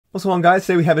What's going on, guys?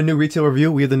 Today we have a new retail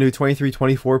review. We have the new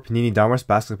 23-24 Panini Donruss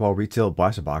Basketball Retail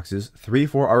Blaster Boxes. 3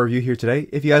 for our review here today.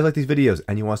 If you guys like these videos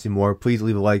and you want to see more, please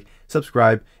leave a like,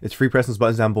 subscribe. It's free. Press those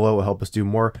buttons down below. It will help us do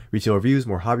more retail reviews,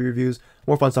 more hobby reviews,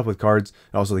 more fun stuff with cards,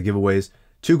 and also the giveaways.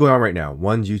 2 going on right now.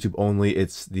 One's YouTube only.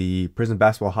 It's the Prizm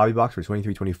Basketball Hobby Box for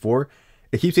 23-24.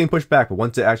 It keeps getting pushed back, but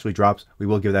once it actually drops, we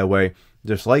will give that away.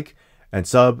 Just like and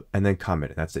sub and then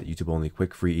comment. That's it. YouTube only.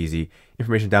 Quick, free, easy.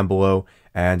 Information down below.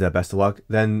 And best of luck.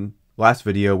 Then last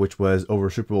video, which was over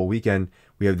Super Bowl weekend,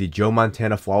 we have the Joe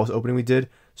Montana Flawless opening we did.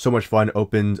 So much fun.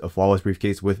 Opened a Flawless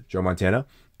briefcase with Joe Montana.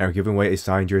 And we're giving away a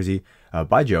signed jersey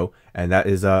by Joe. And that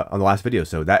is on the last video.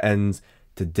 So that ends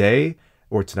today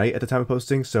or tonight at the time of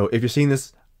posting. So if you're seeing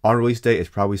this on release day, it's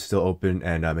probably still open.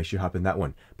 And make sure you hop in that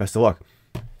one. Best of luck.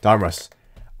 Donruss.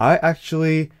 I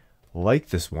actually like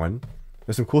this one.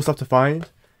 There's some cool stuff to find.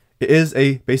 It is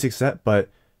a basic set, but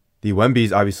the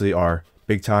Wembys obviously are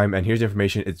big time. And here's the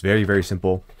information. It's very, very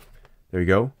simple. There you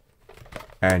go.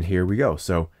 And here we go.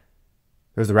 So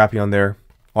there's the wrapping on there.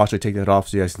 I'll actually take that off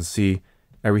so you guys can see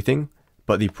everything.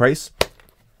 But the price,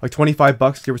 like 25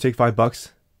 bucks, give or take $5.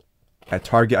 At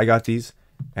Target, I got these,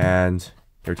 and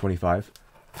they're 25.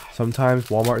 Sometimes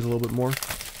Walmart is a little bit more.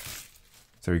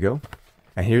 So there we go.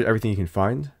 And here's everything you can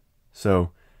find.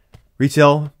 So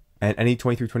retail and any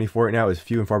 23-24 right now is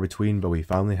few and far between, but we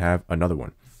finally have another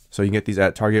one. So you can get these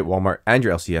at Target, Walmart, and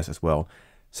your LCS as well.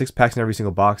 6 packs in every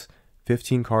single box,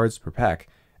 15 cards per pack.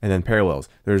 And then parallels.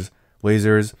 There's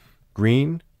lasers,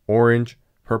 green, orange,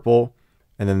 purple,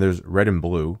 and then there's red and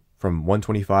blue from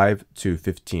 125 to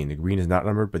 15. The green is not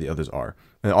numbered, but the others are.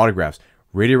 And then autographs.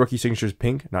 Rated rookie signatures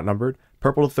pink, not numbered.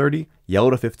 Purple to 30,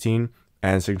 yellow to 15,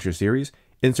 and signature series.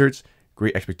 Inserts,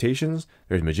 Great Expectations.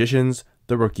 There's Magicians,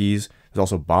 the rookies. There's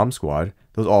also Bomb Squad.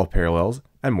 Those all have parallels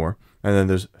and more. And then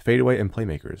there's Fadeaway and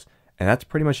Playmakers. And that's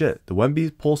pretty much it. The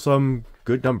Wembys pull some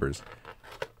good numbers.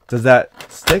 Does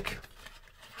that stick?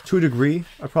 To a degree,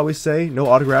 I'd probably say. No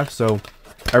autographs, so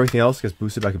everything else gets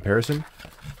boosted by comparison.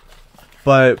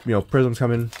 But, you know, Prizm's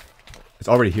coming. It's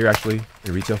already here, actually,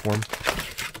 in retail form.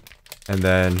 And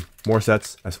then more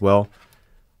sets as well.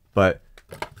 But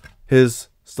his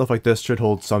stuff like this should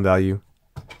hold some value.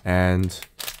 And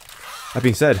that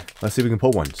being said, let's see if we can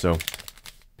pull one. So,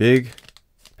 big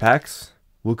packs.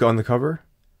 Luka on the cover.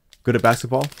 Good at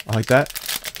basketball. I like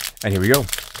that. And here we go.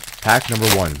 Pack number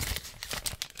 1.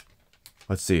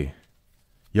 Let's see.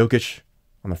 Jokic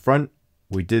on the front.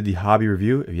 We did the hobby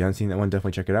review. If you haven't seen that one,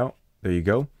 definitely check it out. There you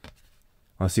go.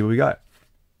 Let's see what we got.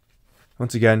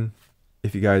 Once again,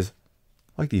 if you guys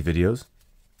like these videos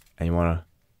and you want to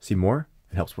see more,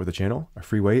 it helps support the channel. A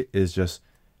free way is just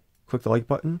click the like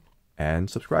button and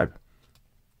subscribe.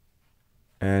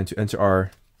 And to enter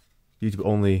our YouTube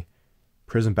only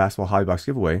Prizm Basketball Hobby Box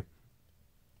giveaway,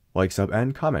 like, sub,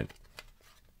 and comment.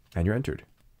 And you're entered.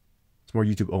 It's more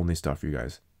YouTube only stuff for you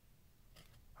guys.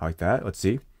 I like that. Let's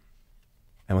see.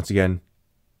 And once again,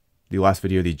 the last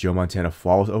video, the Joe Montana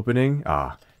Flawless opening.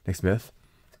 Nick Smith.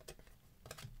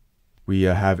 We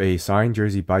have a signed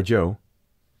jersey by Joe.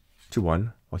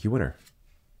 2-1. Lucky winner.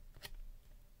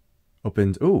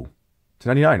 Opened, ooh, to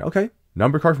 99. Okay.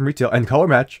 Number card from retail and color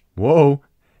match. Whoa.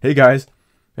 Hey, guys.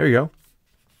 There you go.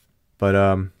 But,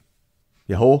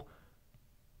 yeah, whole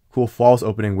cool Flawless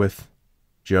opening with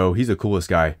Joe. He's the coolest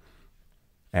guy.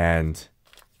 And,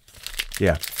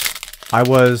 yeah. I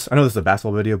know this is a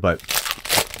basketball video, but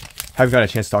haven't gotten a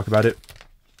chance to talk about it.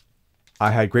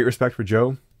 I had great respect for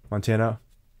Joe Montana,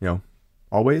 you know,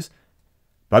 always.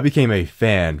 But I became a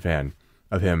fan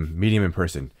of him, meeting him in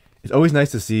person. It's always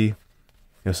nice to see, you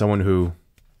know, someone who,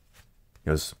 you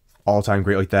know, is all-time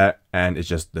great like that, and is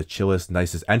just the chillest,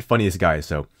 nicest, and funniest guy.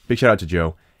 So, big shout out to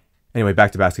Joe. Anyway,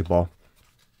 back to basketball.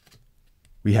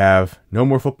 We have no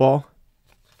more football,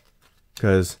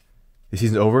 because the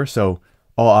season's over, so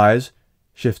all eyes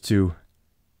shift to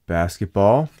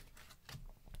basketball.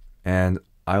 And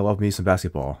I love me some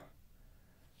basketball.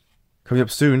 Coming up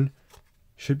soon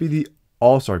should be the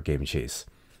All-Star Game Chase.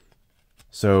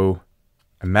 So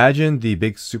imagine the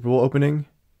big Super Bowl opening,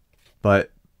 but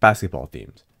basketball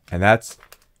themed. And that's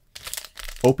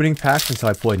opening packs until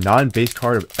I pull a non-base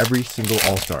card of every single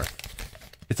All-Star.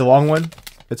 It's a long one.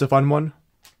 It's a fun one.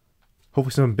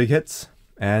 Hopefully some big hits.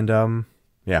 And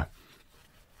yeah.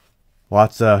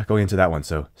 Lots going into that one,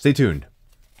 so stay tuned.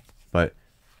 But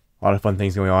a lot of fun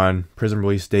things going on. Prizm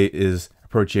release date is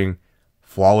approaching.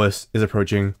 Flawless is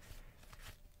approaching.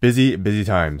 Busy, busy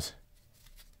times.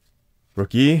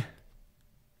 Rookie.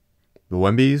 The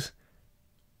Wembys.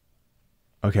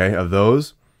 Okay, of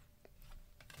those,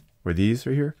 were these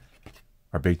right here,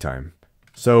 are big time.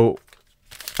 So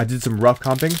I did some rough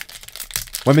comping.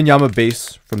 Wembanyama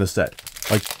base from the set.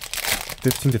 Like,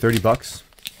 15 to 30 bucks.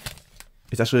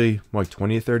 It's actually more like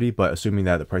 20 to 30, but assuming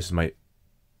that the prices might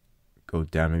go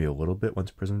down maybe a little bit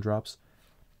once Prism drops.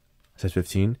 It says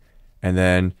 15. And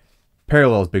then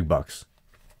Parallels, big bucks.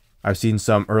 I've seen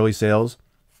some early sales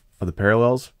of the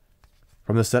Parallels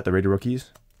from this set, the Rated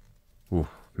Rookies. Ooh,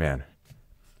 man.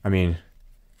 I mean,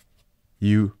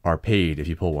 you are paid if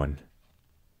you pull one.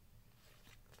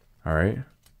 All right.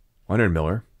 Leonard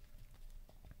Miller.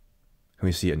 Can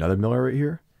we see another Miller right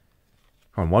here?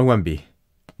 Come on, one Wemby.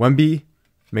 Wemby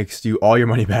makes you all your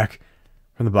money back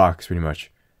from the box, pretty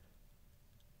much.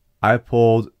 I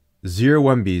pulled 0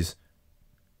 Wembys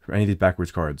from any of these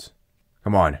backwards cards.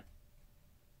 Come on.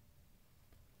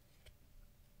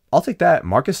 I'll take that.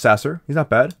 Marcus Sasser. He's not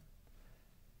bad.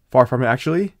 Far from it,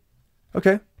 actually.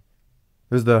 Okay.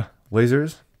 There's the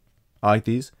lasers. I like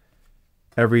these.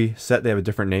 Every set, they have a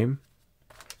different name.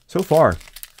 So far,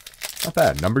 not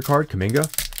bad. Numbered card, Kuminga.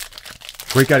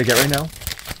 Great guy to get right now.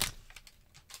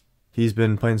 He's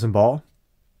been playing some ball.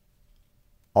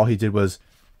 All he did was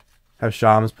have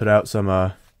Shams put out some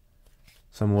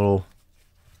little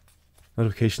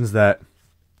notifications that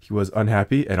he was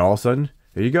unhappy, and all of a sudden,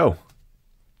 there you go.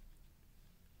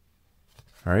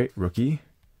 All right, rookie.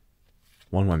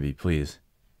 1 Wemby, please.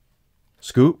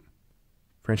 Scoop.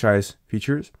 Franchise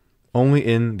features. Only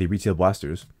in the retail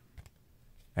blasters.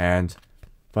 And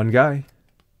fun guy.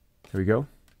 Here we go.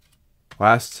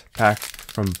 Last pack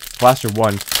from Blaster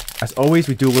 1. As always,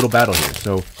 we do a little battle here.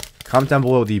 So comment down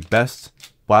below the best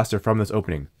blaster from this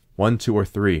opening. 1, 2, or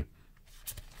 3.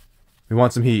 We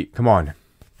want some heat. Come on.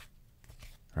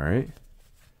 Alright.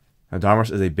 Now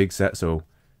Donruss is a big set, so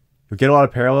you'll get a lot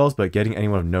of parallels, but getting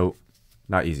anyone of note,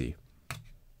 not easy.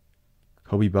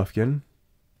 Kobe Buffkin.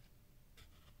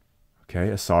 Okay,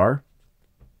 Ausar.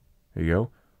 There you go.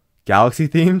 Galaxy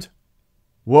themed.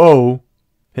 Whoa.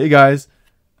 Hey guys.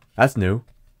 That's new.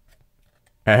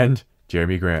 And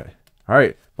Jeremy Grant.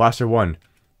 Alright, Blaster 1.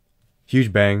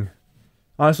 Huge bang.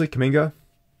 Honestly, Kuminga,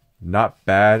 not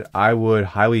bad. I would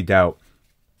highly doubt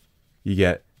you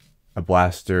get a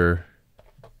blaster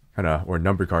or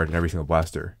numbered card in every single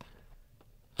blaster.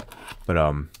 But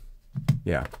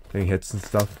yeah, getting hits and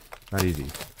stuff, not easy.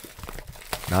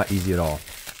 Not easy at all.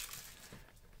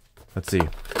 Let's see.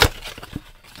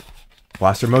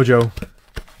 Blaster Mojo.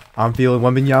 I'm feeling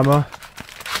Wembanyama.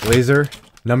 Laser.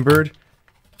 Numbered.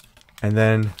 And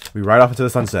then we ride off into the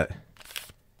sunset.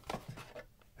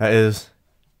 That is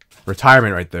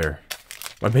retirement right there.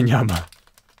 Wembanyama.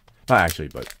 Not actually,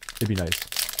 but it'd be nice.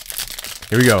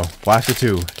 Here we go. Blaster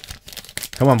 2.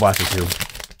 Come on, Blaster 2.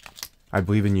 I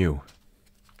believe in you.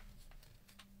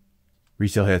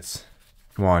 Retail hits.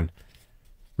 Come on.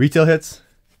 Retail hits.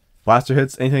 Blaster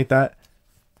hits. Anything like that.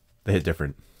 They hit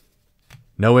different.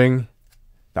 Knowing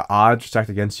the odds stacked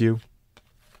against you.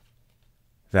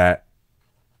 That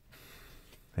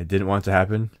I didn't want to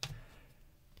happen.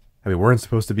 That we weren't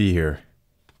supposed to be here.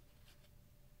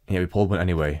 And yet we pulled one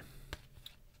anyway.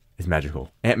 It's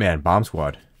magical. Ant-Man, Bomb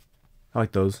Squad. I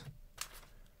like those.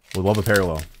 We'll love a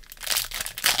parallel.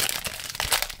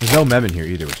 There's no mem in here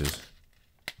either, which is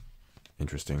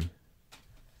interesting.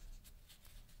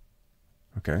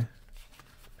 Okay.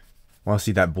 Want to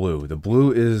see that blue. The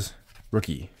blue is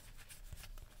rookie.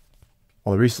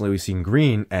 Although recently we've seen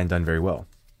green and done very well.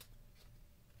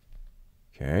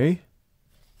 Okay.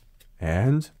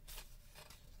 And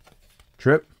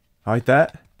Trip. I like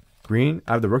that. Green.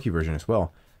 I have the rookie version as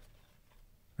well.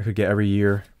 I could get every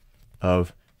year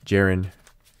of Jaren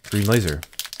Green Laser.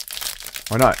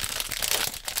 Why not?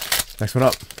 Next one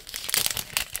up.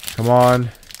 Come on.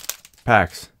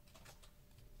 Packs.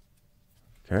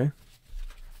 Okay.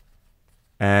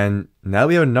 And now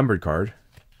we have a numbered card.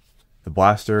 The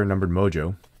Blaster Numbered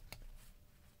Mojo.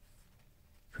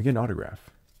 Can we get an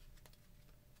autograph?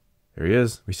 There he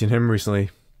is. We've seen him recently.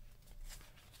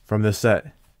 From this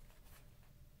set.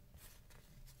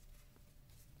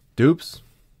 Dupes.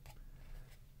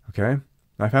 Okay.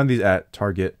 I found these at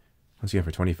Target. Once again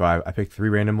for 25. I picked 3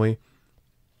 randomly.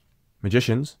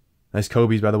 Magicians. Nice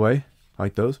Kobe's, by the way. I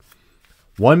like those.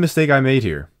 One mistake I made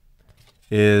here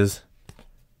is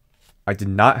I did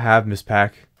not have Miss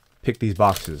Pack pick these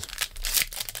boxes.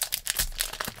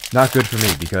 Not good for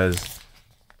me because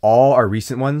all our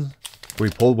recent ones where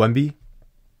we pulled Wemby,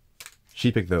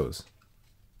 she picked those.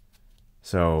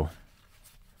 So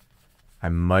I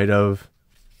might have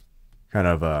kind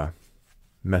of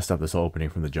messed up this whole opening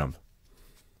from the jump.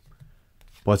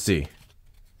 But let's see.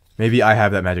 Maybe I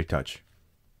have that magic touch.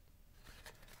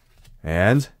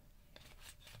 And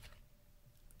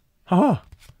haha.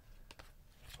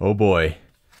 Oh boy.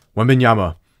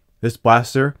 Wembanyama. This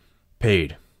blaster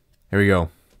paid. Here we go.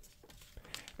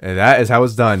 And that is how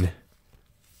it's done.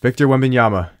 Victor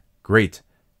Wembanyama. Great.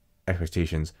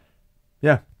 X-Pectations.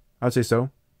 Yeah, I would say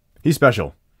so. He's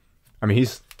special. I mean,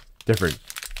 he's different.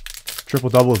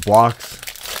 Triple-double with blocks.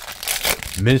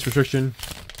 Minutes restriction.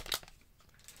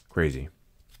 Crazy.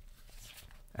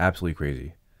 Absolutely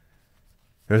crazy.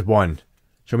 There's one.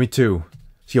 Show me two.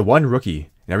 So you get one rookie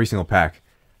in every single pack.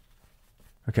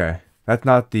 Okay. That's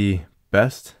not the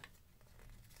best.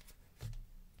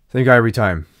 Same guy every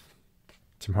time.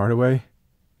 Tim Hardaway.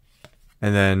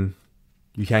 And then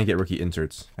you can get rookie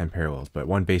inserts and parallels, but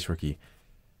one base rookie.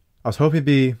 I was hoping it'd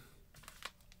be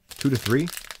 2 to 3.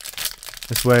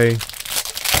 This way,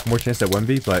 more chance at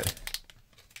Wemby, but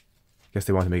I guess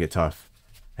they want to make it tough.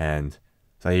 And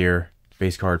Zaire,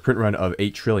 base card, print run of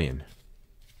 8 trillion.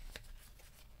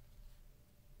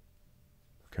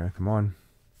 Okay, come on.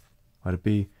 Let it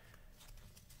be.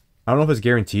 I don't know if it's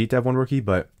guaranteed to have one rookie,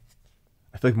 but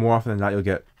I feel like more often than not you'll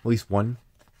get at least one.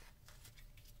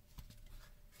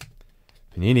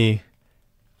 Panini.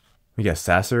 We guess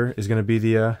Sasser is going to be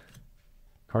the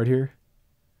card here.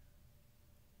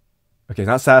 Okay, it's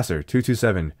not Sasser.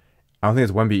 227. I don't think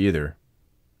it's Wemby either.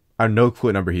 I have no clue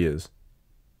what number he is.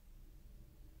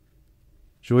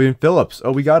 Julian Phillips.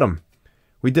 Oh, we got him.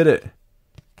 We did it.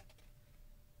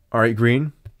 Alright,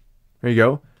 green. There you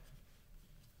go.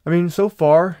 I mean, so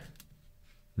far,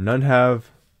 none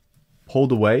have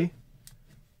pulled away.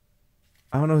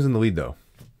 I don't know who's in the lead, though.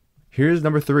 Here's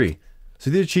number 3. So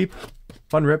these are cheap.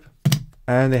 Fun rip.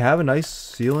 And they have a nice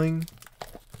ceiling.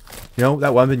 You know,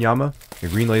 that Wembanyama, the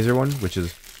green laser one, which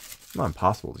is not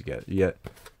impossible to get. You get,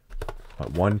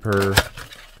 what, 1 per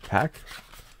pack?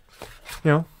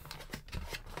 You know.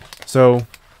 So,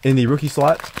 in the rookie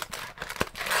slot,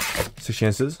 6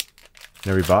 chances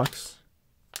in every box.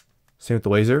 Same with the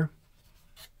laser.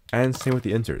 And same with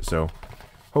the insert. So,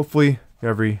 hopefully,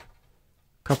 every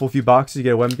few boxes you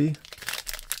get a Wemby.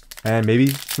 And maybe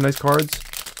some nice cards.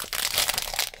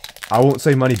 I won't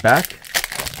say money back.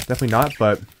 Definitely not,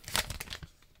 but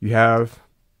you have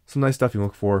some nice stuff you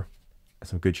look for. And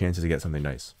some good chances to get something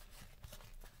nice.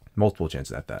 Multiple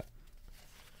chances at that.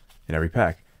 In every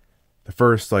pack. The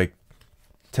first, like,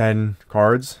 10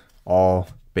 cards, all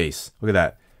base. Look at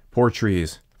that. Poor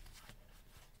trees.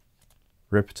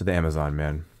 Rip to the Amazon,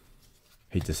 man.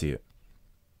 Hate to see it.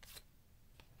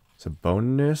 It's a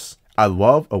bonus. I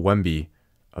love a Wemby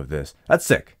of this. That's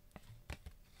sick.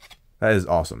 That is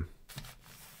awesome.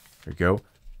 There we go.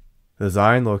 The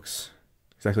design looks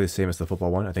exactly the same as the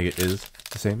football one. I think it is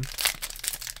the same.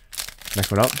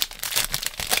 Next one up.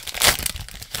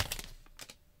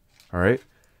 Alright.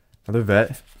 Another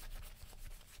vet.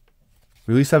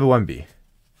 We at least have a Wemby.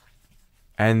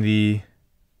 And the...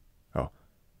 Oh. I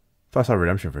thought I saw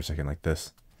redemption for a second like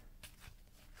this.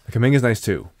 The Kuminga's nice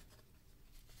too.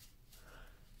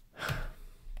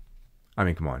 I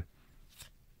mean, come on.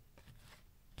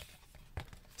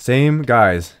 Same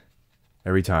guys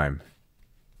every time.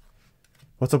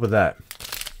 What's up with that?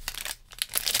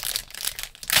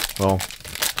 Well,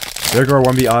 there go our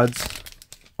 1B odds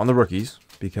on the rookies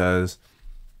because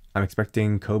I'm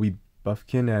expecting Kobe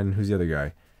Buffkin and who's the other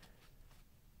guy?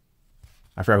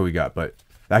 I forgot who we got, but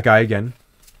that guy again.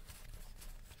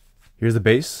 Here's the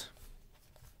base.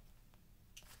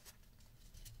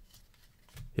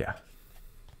 Yeah.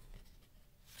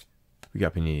 We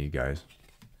got Panini, guys.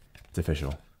 It's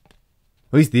official.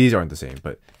 At least these aren't the same,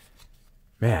 but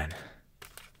man,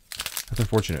 that's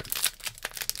unfortunate.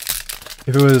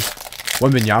 If it was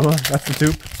Wembanyama, that's the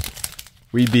tube,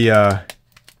 we'd be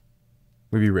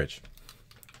rich.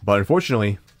 But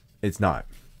unfortunately, it's not.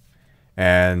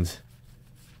 And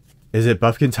is it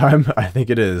Buffkin time? I think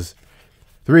it is.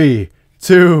 3,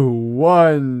 2,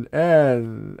 1,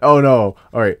 and oh no!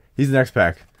 All right, he's the next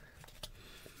pack.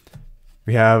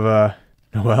 We have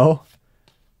Noel,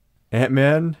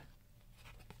 Ant-Man,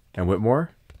 and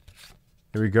Whitmore.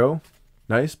 Here we go.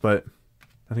 Nice, but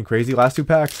nothing crazy. Last 2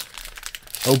 packs.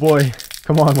 Oh boy.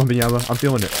 Come on, Wembanyama. I'm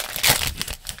feeling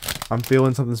it. I'm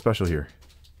feeling something special here.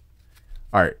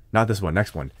 Alright, not this one.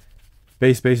 Next one.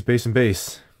 Base, base, base, and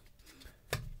base.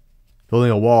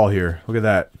 Building a wall here. Look at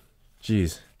that.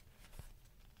 Jeez.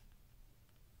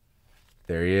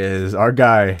 There he is. Our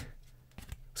guy.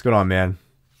 What's going on, man?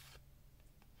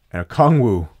 And a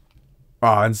Kongwu.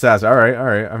 Oh, and Sass. Alright,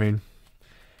 alright. I mean,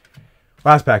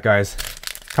 last pack, guys.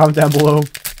 Comment down below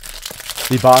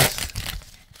the box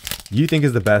you think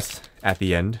is the best at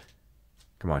the end.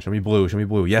 Come on, show me blue. Show me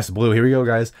blue. Yes, blue. Here we go,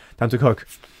 guys. Time to cook.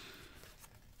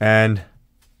 And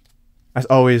as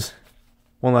always,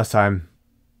 one last time,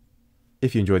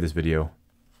 if you enjoyed this video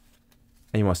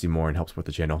and you want to see more and help support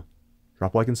the channel,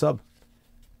 drop a like and sub.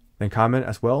 Then comment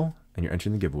as well, and you're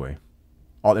entering the giveaway.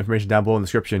 all the information down below in the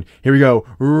description. Here we go.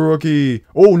 Rookie.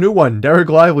 Oh, new one. Derek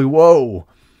Lively. Whoa.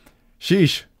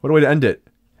 Sheesh. What a way to end it.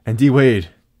 And D Wade.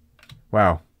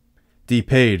 Wow. D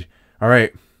paid. All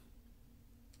right.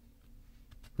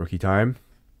 Rookie time.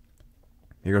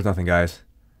 Here goes nothing, guys.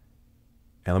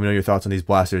 And let me know your thoughts on these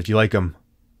blasters. Do you like them?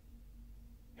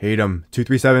 Hate them.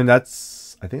 237.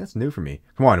 I think that's new for me.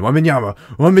 Come on. Wembanyama.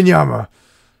 Wembanyama.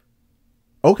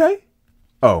 Okay.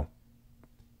 Oh.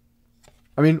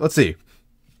 I mean, let's see.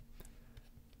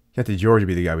 Can't the Georgia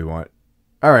be the guy we want?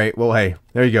 All right. Well, hey,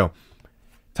 there you go.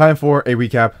 Time for a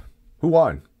recap. Who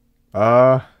won?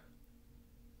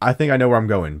 I think I know where I'm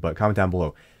going, but comment down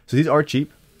below. So these are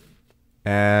cheap,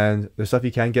 and the stuff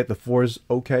you can get. The 4's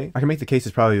okay. I can make the case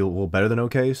it's probably a little better than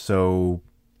okay. So,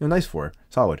 nice 4,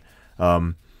 solid.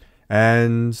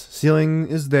 And ceiling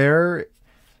is there.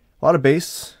 A lot of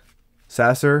base.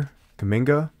 Sasser,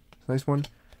 Kuminga, nice one.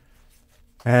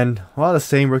 And a lot of the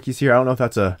same rookies here. I don't know if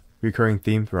that's a recurring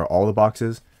theme throughout all the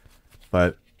boxes,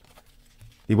 but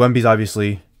the Wembies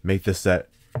obviously make this set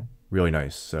really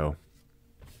nice. So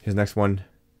here's the next one.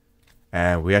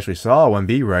 And we actually saw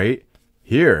Wemby right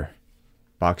here.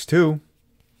 Box 2.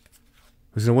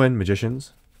 Who's going to win?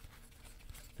 Magicians.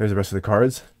 There's the rest of the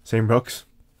cards. Same rooks.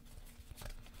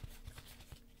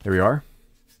 There we are.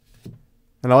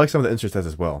 And I like some of the insert sets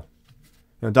as well.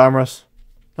 You know, Donruss,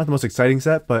 not the most exciting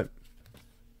set, but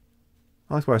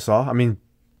I like what I saw. I mean,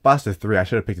 Blaster 3, I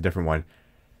should have picked a different one.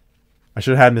 I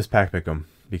should have had this pack pick them,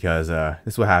 because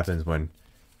this is what happens when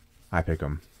I pick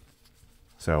them.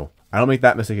 So, I don't make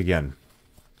that mistake again.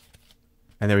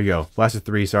 And there we go. Blaster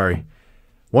 3, sorry.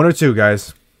 1 or 2,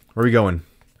 guys. Where are we going?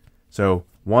 So,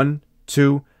 1,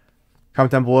 2,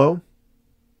 comment down below.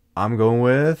 I'm going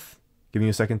with, giving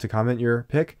you a second to comment your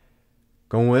pick.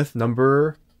 Going with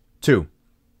number 2.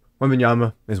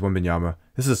 Wembanyama is Wembanyama.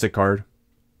 This is a sick card.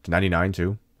 It's 99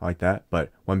 too. I like that. But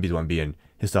Wemby's Wemby, and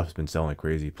his stuff has been selling like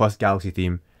crazy. Plus Galaxy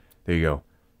theme. There you go.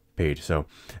 Paid. So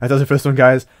that does it for this one,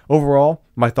 guys. Overall,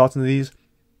 my thoughts on these.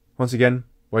 Once again,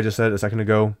 what I just said a second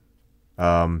ago.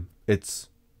 It's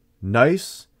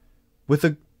nice with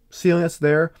the ceiling that's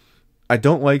there. I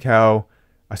don't like how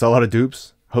I saw a lot of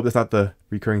dupes. I hope that's not the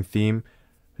recurring theme.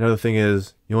 Another thing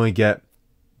is you only get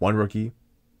 1 rookie,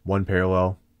 1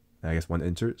 parallel, and I guess 1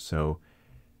 insert. So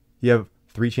you have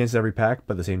 3 chances every pack,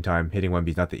 but at the same time, hitting Wemby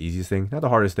is not the easiest thing, not the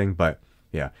hardest thing, but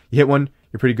yeah, you hit one,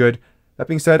 you're pretty good. That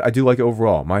being said, I do like it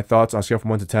overall. My thoughts on a scale from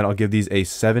 1 to 10, I'll give these a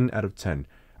 7 out of 10.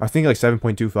 I was thinking like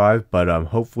 7.25, but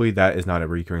hopefully that is not a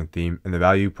recurring theme, and the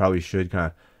value probably should kind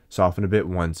of soften a bit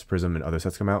once Prism and other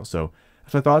sets come out. So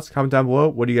that's my thoughts. Comment down below.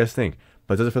 What do you guys think?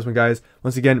 But that's it for this one, guys.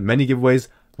 Once again, many giveaways,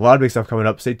 a lot of big stuff coming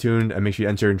up. Stay tuned and make sure you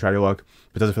enter and try your luck.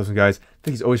 But that's it for this one, guys.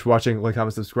 Thank you always for watching. Like,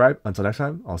 comment, subscribe. Until next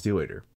time, I'll see you later.